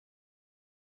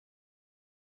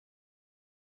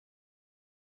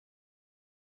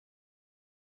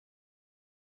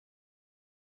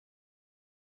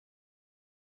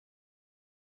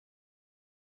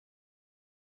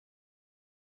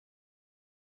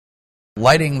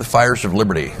lighting the fires of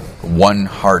liberty, one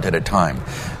heart at a time.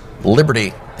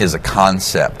 Liberty is a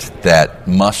concept that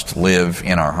must live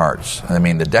in our hearts. I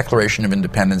mean, the Declaration of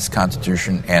Independence,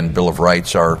 Constitution, and Bill of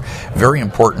Rights are very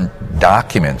important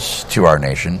documents to our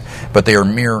nation, but they are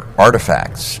mere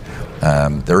artifacts.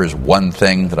 There is one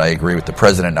thing that I agree with the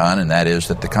President on, and that is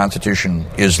that the Constitution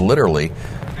is literally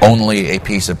only a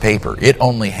piece of paper. It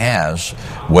only has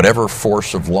whatever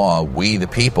force of law we, the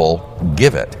people,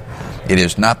 give it. It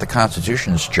is not the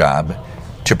Constitution's job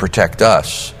to protect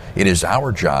us. It is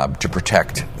our job to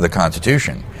protect the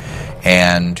Constitution.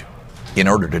 And in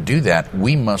order to do that,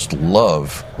 we must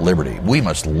love liberty. We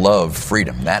must love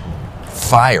freedom. That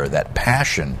fire, that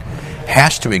passion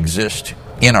has to exist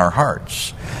in our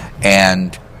hearts.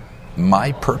 And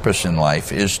my purpose in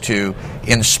life is to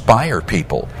inspire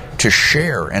people to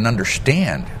share and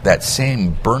understand that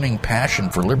same burning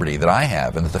passion for liberty that I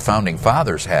have and that the Founding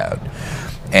Fathers had.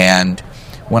 And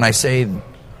when I say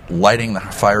lighting the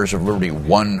fires of liberty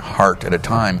one heart at a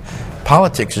time,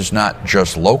 politics is not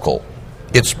just local,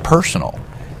 it's personal.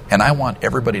 And I want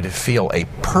everybody to feel a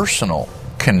personal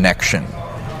connection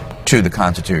to the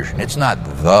Constitution. It's not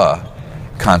the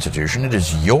Constitution, it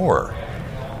is your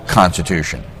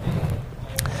Constitution.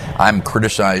 I'm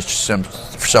criticized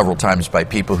several times by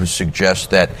people who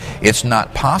suggest that it's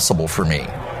not possible for me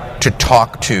to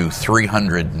talk to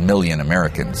 300 million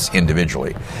Americans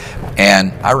individually.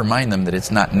 And I remind them that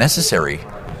it's not necessary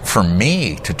for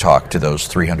me to talk to those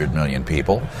 300 million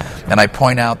people. And I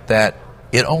point out that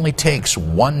it only takes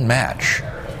one match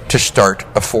to start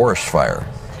a forest fire.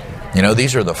 You know,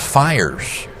 these are the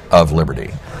fires of liberty.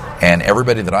 And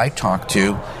everybody that I talk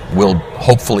to will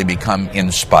hopefully become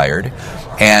inspired,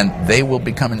 and they will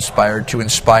become inspired to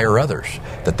inspire others,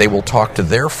 that they will talk to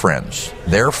their friends,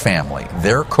 their family,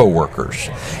 their coworkers,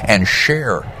 and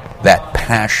share that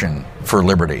passion for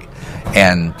liberty,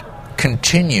 and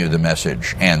continue the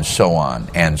message, and so on,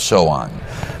 and so on.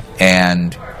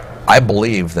 And I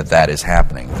believe that that is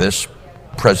happening. This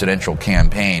presidential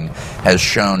campaign has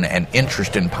shown an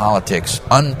interest in politics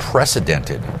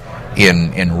unprecedented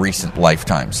in recent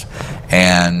lifetimes.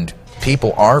 And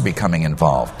people are becoming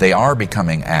involved. They are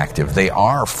becoming active. They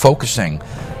are focusing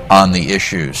on the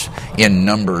issues in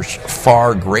numbers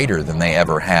far greater than they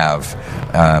ever have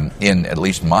in at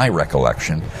least my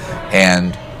recollection.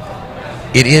 And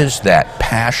it is that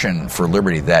passion for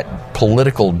liberty, that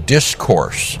political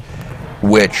discourse,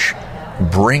 which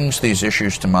brings these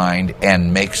issues to mind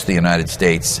and makes the United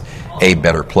States a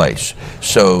better place.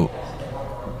 So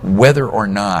whether or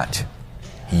not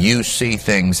you see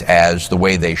things as the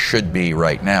way they should be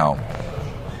right now,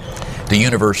 the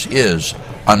universe is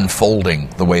unfolding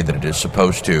the way that it is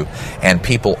supposed to, and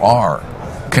people are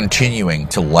continuing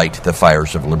to light the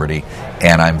fires of liberty,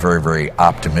 and I'm very, very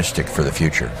optimistic for the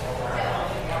future.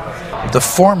 The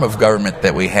form of government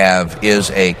that we have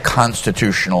is a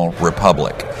constitutional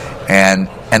republic, and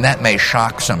that may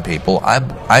shock some people.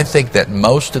 I think that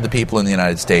most of the people in the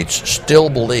United States still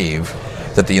believe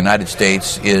that the United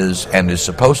States is and is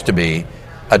supposed to be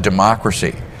a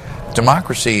democracy.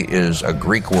 Democracy is a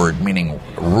Greek word meaning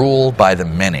rule by the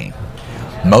many.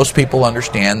 Most people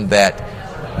understand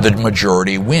that the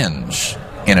majority wins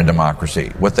in a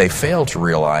democracy. What they fail to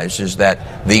realize is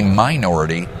that the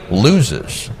minority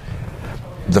loses.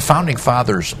 The Founding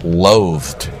Fathers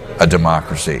loathed a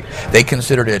democracy. They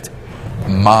considered it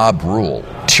mob rule,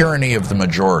 tyranny of the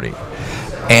majority.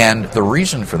 And the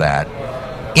reason for that,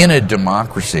 in a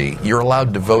democracy, you're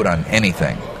allowed to vote on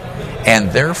anything. And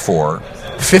therefore,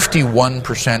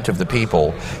 51% of the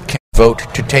people can vote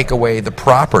to take away the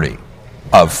property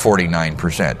of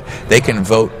 49%. They can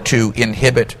vote to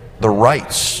inhibit the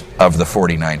rights of the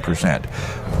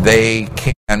 49%. They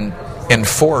can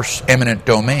enforce eminent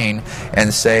domain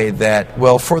and say that,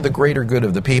 well, for the greater good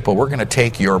of the people, we're going to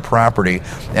take your property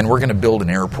and we're going to build an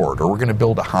airport, or we're going to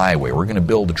build a highway, we're going to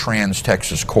build a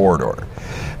trans-Texas corridor.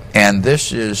 And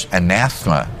this is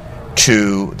anathema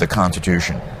to the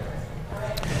Constitution.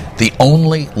 The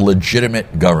only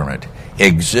legitimate government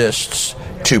exists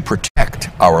to protect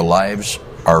our lives,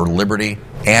 our liberty,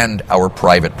 and our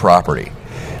private property.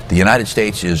 The United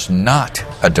States is not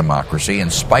a democracy, in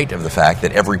spite of the fact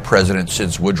that every president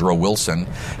since Woodrow Wilson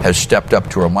has stepped up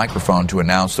to a microphone to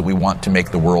announce that we want to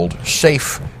make the world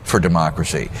safe for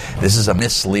democracy. This is a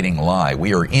misleading lie.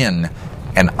 We are in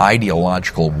an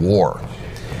ideological war.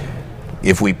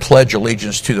 If we pledge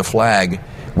allegiance to the flag,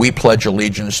 we pledge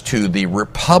allegiance to the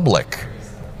republic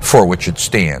for which it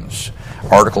stands.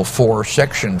 Article 4,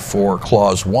 Section 4,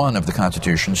 Clause 1 of the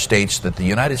Constitution states that the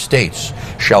United States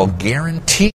shall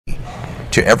guarantee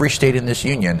to every state in this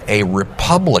union a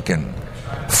republican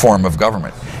form of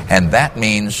government. and that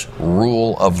means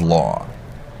rule of law.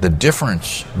 The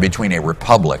difference between a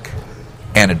republic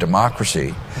and a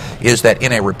democracy is that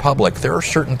in a republic there are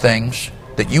certain things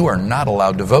that you are not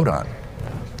allowed to vote on.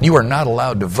 You are not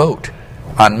allowed to vote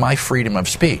on my freedom of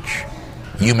speech.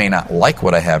 You may not like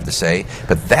what I have to say,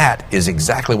 but that is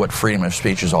exactly what freedom of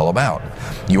speech is all about.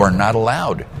 You are not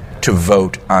allowed to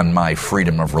vote on my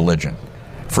freedom of religion.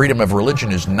 Freedom of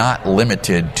religion is not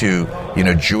limited to,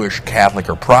 Jewish, Catholic,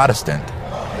 or Protestant.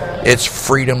 It's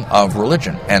freedom of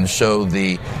religion. And so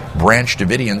the Branch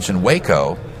Davidians in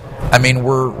Waco,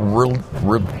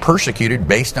 were persecuted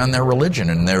based on their religion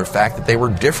and their fact that they were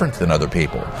different than other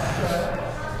people.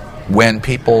 When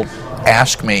people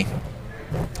ask me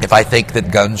if I think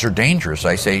that guns are dangerous,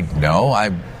 I say, no,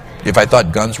 if I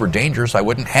thought guns were dangerous, I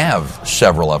wouldn't have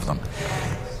several of them.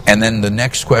 And then the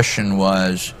next question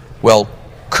was, well,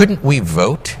 couldn't we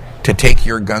vote to take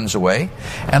your guns away?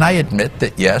 And I admit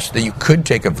that yes, that you could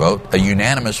take a vote, a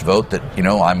unanimous vote that,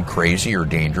 I'm crazy or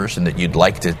dangerous and that you'd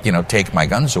like to, take my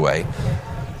guns away.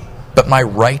 But my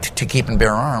right to keep and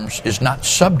bear arms is not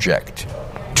subject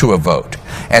to a vote.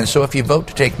 And so if you vote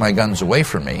to take my guns away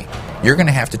from me, you're going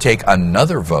to have to take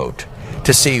another vote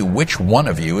to see which one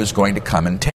of you is going to come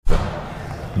and take them.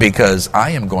 Because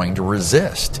I am going to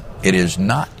resist. It is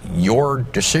not your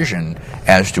decision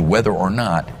as to whether or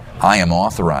not I am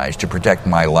authorized to protect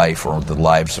my life or the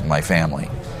lives of my family.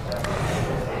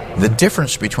 The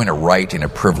difference between a right and a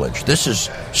privilege, this is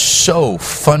so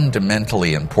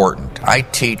fundamentally important. I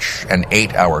teach an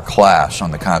 8-hour class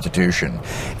on the Constitution,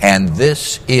 and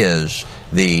this is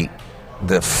the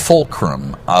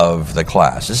fulcrum of the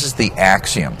class. This is the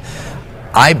axiom.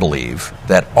 I believe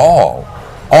that all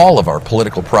of our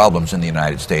political problems in the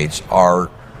United States are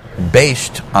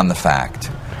based on the fact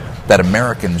that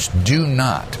Americans do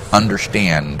not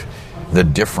understand the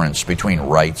difference between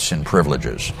rights and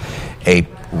privileges. A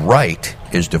right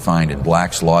is defined in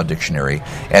Black's Law Dictionary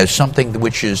as something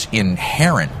which is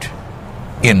inherent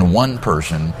in one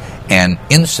person and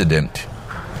incident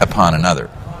upon another.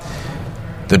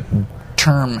 The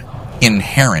term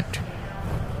inherent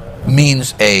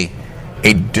means a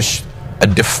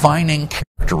defining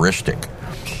characteristic.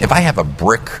 If I have a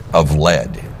brick of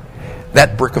lead,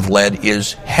 that brick of lead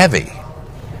is heavy.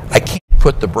 I can't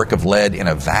put the brick of lead in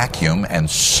a vacuum and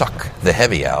suck the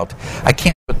heavy out. I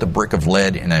can't put the brick of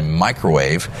lead in a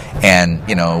microwave and,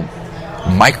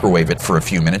 microwave it for a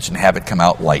few minutes and have it come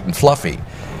out light and fluffy.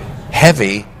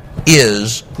 Heavy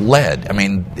is lead.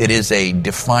 It is a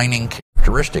defining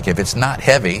characteristic. If it's not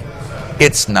heavy,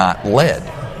 it's not lead.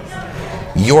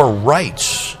 Your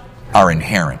rights are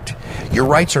inherent. Your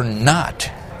rights are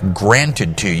not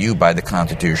granted to you by the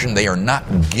Constitution. They are not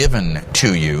given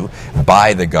to you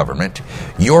by the government.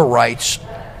 Your rights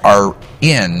are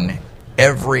in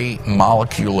every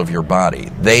molecule of your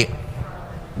body.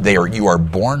 You are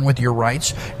born with your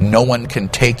rights. No one can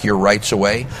take your rights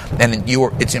away, and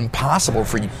it's impossible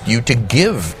for you to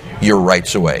give your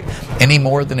rights away any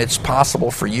more than it's possible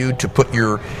for you to put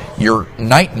your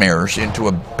nightmares into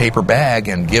a paper bag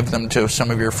and give them to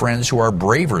some of your friends who are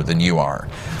braver than you are.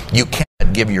 You can't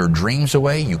give your dreams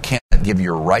away. You can't give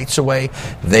your rights away.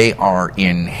 They are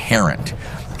inherent.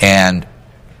 And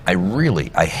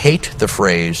I hate the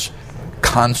phrase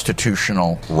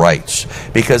constitutional rights,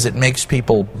 because it makes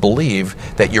people believe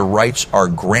that your rights are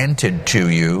granted to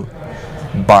you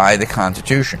by the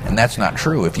Constitution. And that's not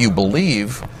true. If you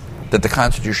believe that the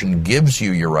Constitution gives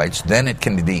you your rights, then it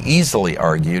can be easily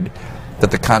argued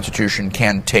that the Constitution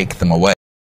can take them away.